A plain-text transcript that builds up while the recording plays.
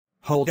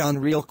Hold on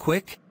real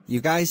quick,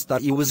 you guys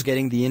thought you was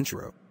getting the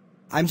intro.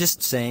 I'm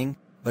just saying,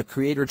 but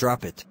creator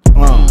drop it.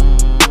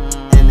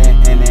 And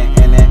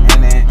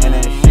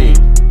that shit.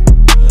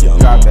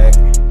 Drop back.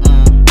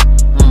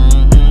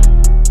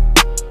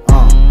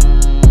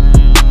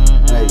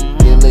 Hey,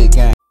 get lit,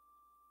 gang.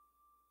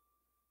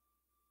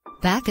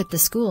 Back at the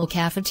school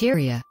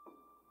cafeteria.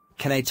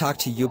 Can I talk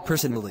to you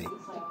personally?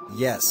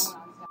 Yes.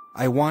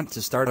 I want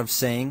to start off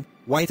saying,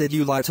 why did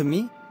you lie to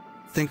me?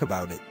 Think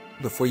about it,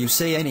 before you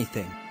say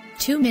anything.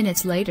 2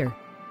 minutes later.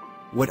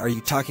 What are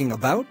you talking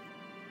about?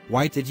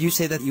 Why did you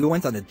say that you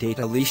went on a date,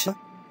 Alicia?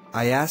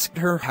 I asked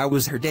her how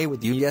was her day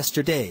with you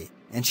yesterday,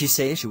 and she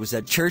say she was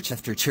at church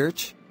after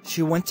church,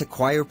 she went to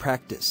choir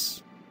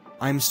practice.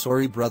 I'm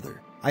sorry,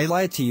 brother, I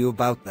lied to you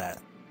about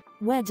that.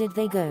 Where did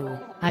they go?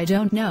 I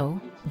don't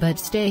know, but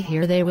stay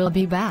here, they will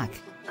be back.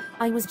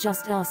 I was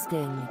just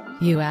asking.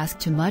 You ask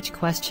too much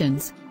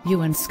questions,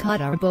 you and Scott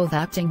are both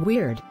acting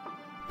weird.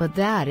 But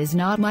that is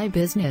not my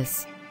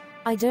business.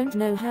 I don't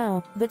know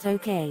how, but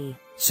okay.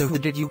 So who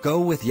did you go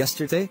with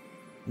yesterday?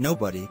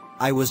 Nobody,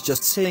 I was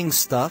just saying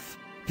stuff,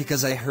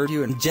 because I heard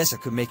you and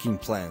Jessica making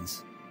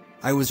plans.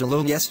 I was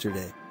alone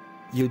yesterday.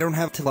 You don't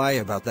have to lie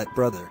about that,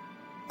 brother.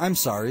 I'm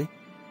sorry.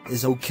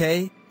 Is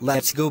okay,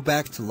 let's go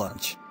back to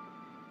lunch.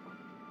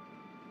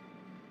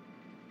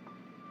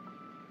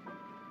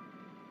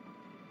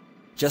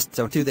 Just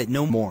don't do that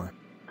no more.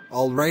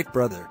 Alright,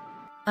 brother.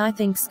 I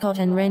think Scott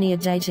and Rennie are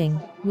dating,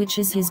 which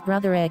is his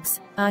brother ex.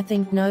 I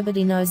think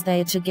nobody knows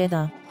they are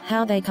together.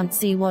 How they can't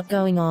see what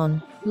going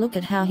on. Look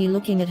at how he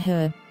looking at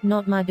her.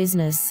 Not my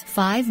business.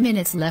 5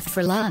 minutes left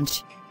for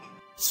lunch.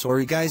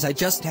 Sorry guys, I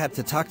just had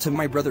to talk to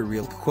my brother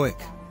real quick.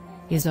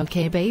 Is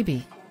okay,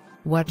 baby.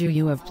 What do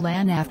you have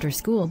planned after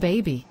school,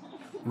 baby?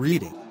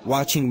 Reading,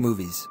 watching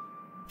movies.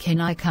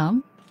 Can I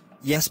come?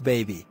 Yes,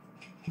 baby.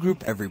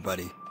 Group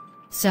everybody.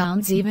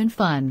 Sounds even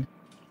fun.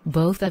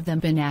 Both of them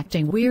been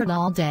acting weird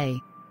all day.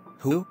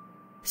 Who?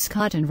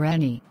 Scott and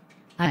Rennie.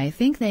 I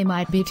think they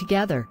might be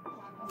together.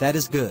 That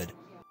is good.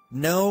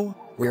 No,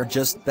 we're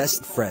just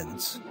best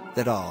friends.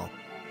 That all.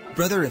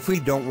 Brother, if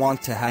we don't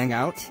want to hang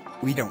out,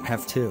 we don't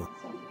have to.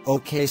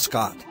 Okay,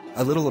 Scott,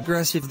 a little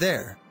aggressive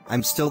there.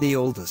 I'm still the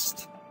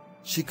oldest.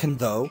 She can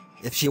though,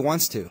 if she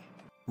wants to.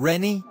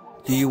 Rennie,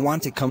 do you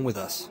want to come with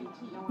us?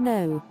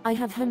 No, I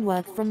have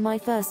homework from my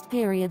first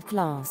period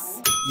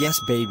class. Yes,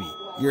 baby,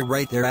 you're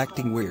right, they're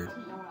acting weird.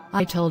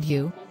 I told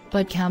you,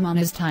 but come on,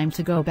 it's time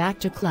to go back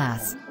to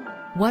class.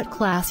 What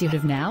class you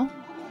have now?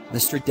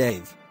 Mr.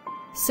 Dave.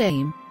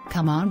 Same,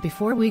 come on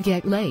before we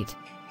get late.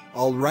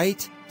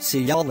 Alright,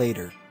 see y'all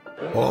later.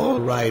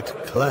 Alright,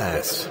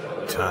 class,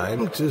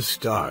 time to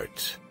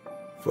start.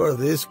 For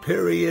this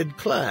period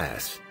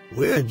class,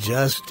 we're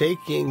just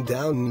taking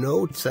down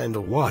notes and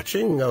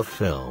watching a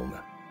film.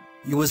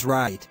 You was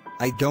right,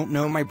 I don't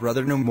know my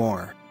brother no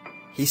more.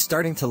 He's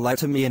starting to lie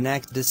to me and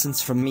act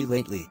distance from me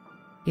lately.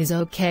 Is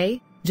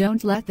okay,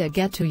 don't let that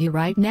get to you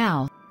right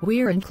now,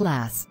 we're in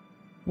class.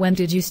 When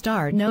did you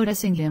start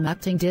noticing him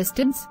acting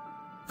distance?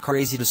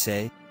 Crazy to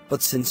say,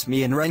 but since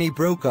me and Rennie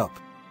broke up.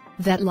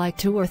 That like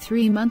 2 or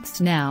 3 months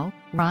now,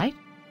 right?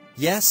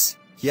 Yes,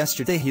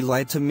 yesterday he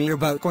lied to me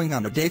about going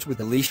on a date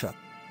with Alicia.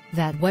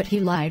 That what he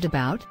lied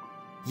about?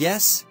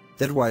 Yes,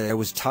 that's why I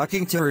was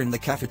talking to her in the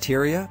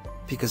cafeteria,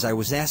 because I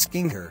was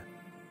asking her.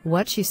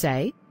 What'd she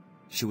say?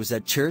 She was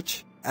at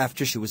church,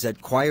 after she was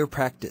at choir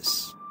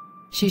practice.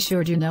 She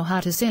sure do know how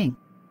to sing.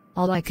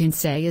 All I can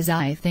say is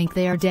I think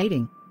they are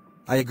dating.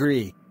 I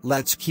agree,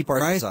 let's keep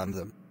our eyes on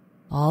them.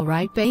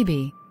 Alright,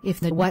 baby, if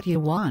that's what you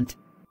want.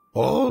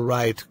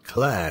 Alright,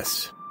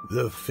 class,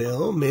 the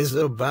film is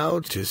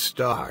about to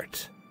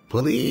start.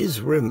 Please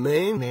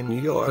remain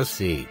in your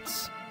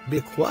seats.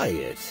 Be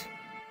quiet.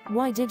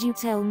 Why did you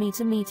tell me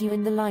to meet you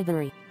in the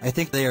library? I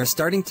think they are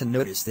starting to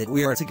notice that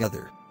we are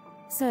together.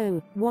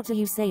 So, what are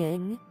you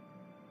saying?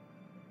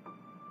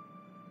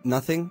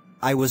 Nothing,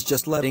 I was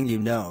just letting you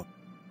know.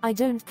 I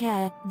don't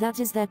care, that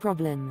is their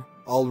problem.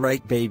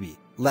 Alright, baby,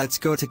 let's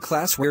go to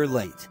class, we're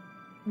late.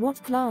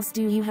 What class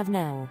do you have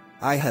now?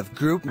 I have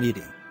group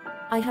meeting.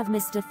 I have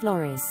Mr.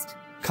 Florist.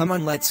 Come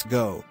on, let's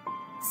go.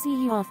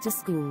 See you after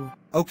school.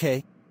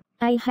 Okay.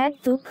 I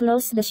had to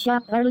close the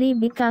shop early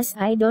because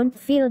I don't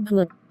feel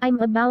good. I'm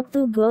about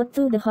to go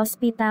to the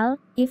hospital.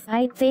 If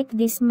I take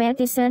this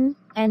medicine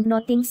and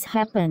nothing's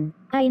happen,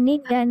 I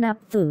need a nap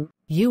too.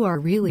 You are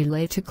really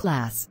late to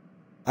class.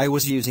 I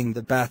was using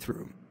the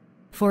bathroom.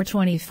 For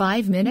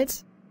 25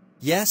 minutes?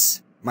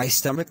 Yes, my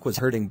stomach was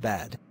hurting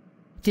bad.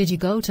 Did you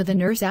go to the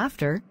nurse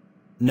after?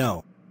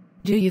 No.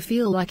 Do you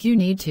feel like you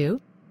need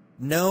to?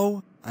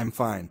 No, I'm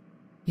fine.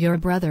 Your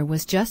brother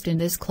was just in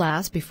this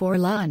class before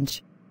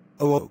lunch.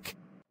 Awoke.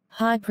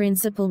 Hi,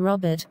 Principal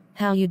Robert,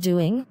 how you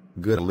doing?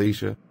 Good,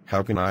 Alicia.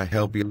 How can I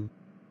help you?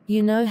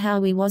 You know how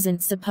we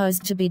wasn't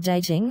supposed to be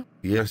dating?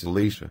 Yes,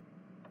 Alicia.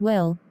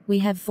 Well, we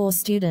have 4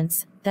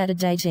 students that are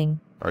dating.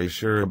 Are you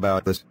sure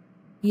about this?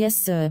 Yes,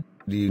 sir.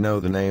 Do you know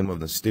the name of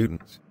the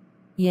students?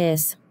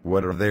 Yes.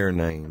 What are their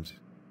names?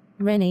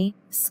 Rennie,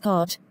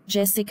 Scott,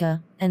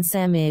 Jessica, and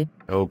Samir.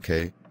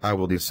 Okay, I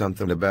will do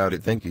something about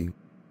it, thank you.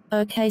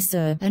 Okay,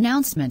 sir.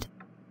 Announcement.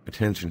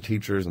 Attention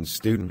teachers and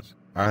students.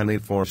 I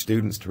need 4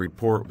 students to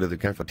report to the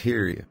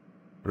cafeteria.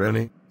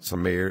 Rennie,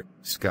 Samir,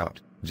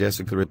 Scott,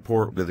 Jessica,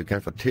 report to the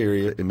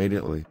cafeteria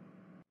immediately.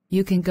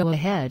 You can go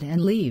ahead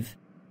and leave.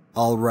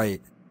 All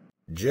right.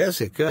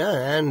 Jessica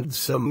and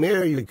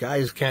Samir, you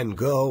guys can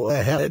go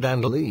ahead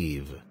and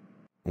leave.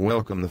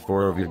 Welcome the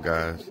 4 of you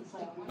guys.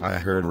 I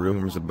heard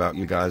rumors about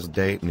you guys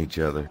dating each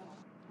other.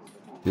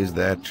 Is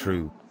that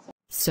true?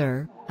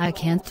 Sir, I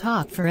can't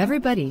talk for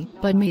everybody,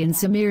 but me and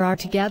Samir are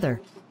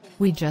together.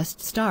 We just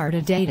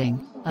started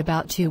dating,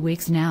 about 2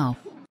 weeks now.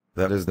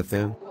 That is the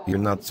thing? You're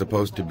not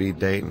supposed to be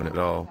dating at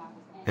all.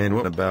 And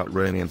what about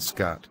Rennie and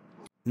Scott?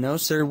 No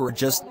sir, we're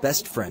just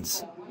best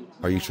friends.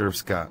 Are you sure,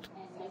 Scott?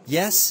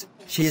 Yes,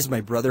 she is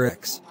my brother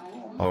X.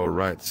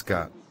 Alright,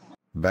 Scott.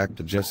 Back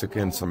to Jessica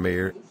and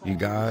Samir. You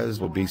guys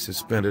will be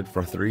suspended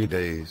for 3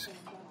 days.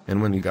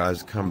 And when you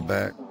guys come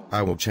back,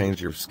 I will change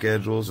your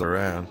schedules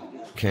around.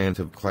 Can't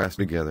have class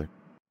together.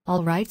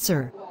 All right,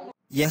 sir.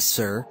 Yes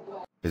sir.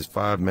 There's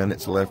 5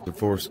 minutes left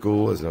before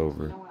school is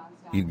over.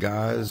 You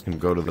guys can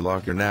go to the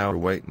locker now or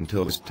wait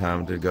until it's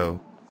time to go.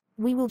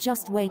 We will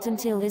just wait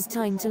until it's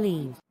time to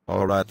leave.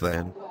 Alright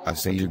then, I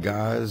see you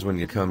guys when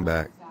you come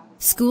back.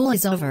 School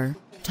is over.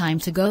 Time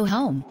to go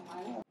home.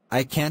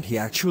 I can't, he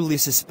actually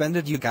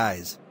suspended you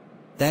guys.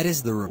 That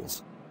is the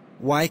rules.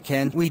 Why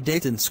can't we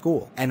date in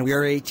school and we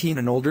are 18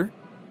 and older?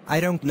 I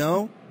don't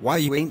know, why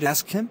you ain't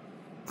ask him?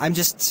 I'm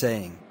just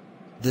saying.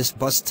 This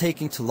bus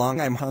taking too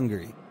long, I'm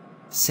hungry.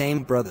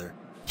 Same brother.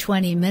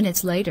 20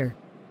 minutes later.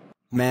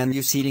 Man,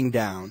 you sitting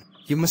down.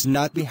 You must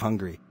not be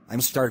hungry. I'm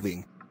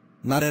starving.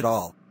 Not at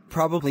all.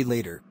 Probably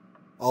later.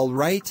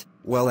 Alright,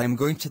 well I'm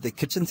going to the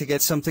kitchen to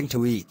get something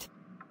to eat.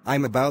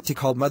 I'm about to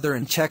call mother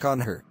and check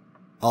on her.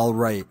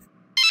 Alright.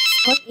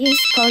 Scott is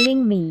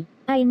calling me.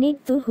 I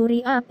need to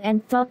hurry up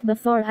and talk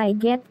before I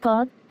get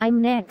caught.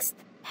 I'm next.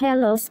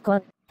 Hello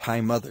Scott.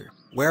 Hi mother.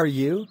 Where are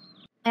you?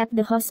 At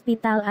the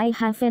hospital. I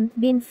haven't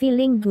been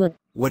feeling good.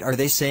 What are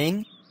they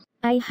saying?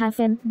 I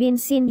haven't been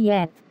seen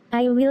yet.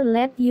 I will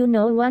let you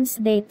know once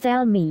they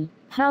tell me.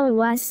 How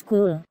was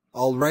school?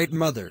 Alright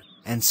mother.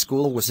 And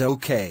school was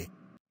okay.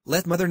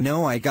 Let mother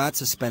know I got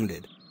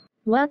suspended.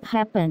 What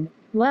happened?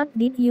 What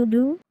did you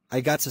do? I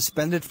got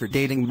suspended for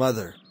dating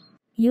mother.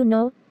 You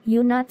know,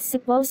 you're not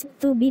supposed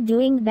to be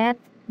doing that.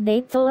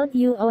 They told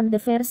you on the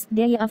first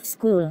day of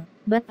school.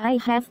 But I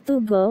have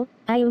to go.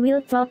 I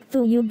will talk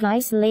to you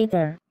guys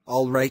later.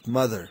 Alright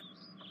mother.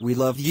 We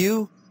love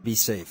you. Be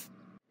safe.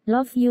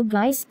 Love you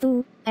guys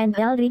too. And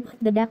Elric,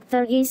 the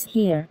doctor, is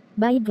here.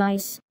 Bye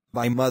guys.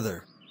 Bye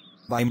mother.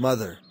 Bye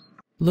mother.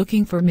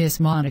 Looking for Miss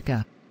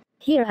Monica.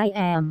 Here I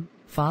am.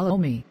 Follow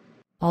me.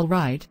 All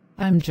right,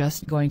 I'm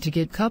just going to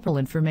get couple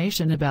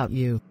information about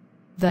you.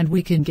 Then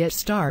we can get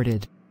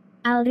started.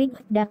 Elric,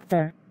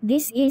 doctor.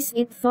 This is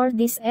it for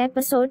this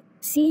episode.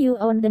 See you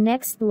on the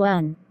next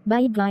one.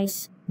 Bye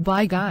guys.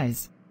 Bye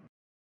guys.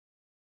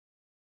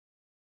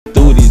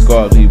 Through these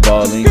cars we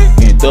ballin',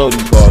 and through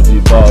these cars we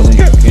ballin',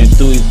 and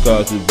through these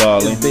cars we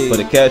ballin'. For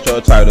the cash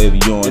or title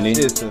if you on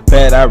it,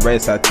 bad I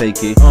rest I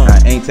take it,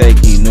 I ain't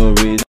taking no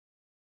risk.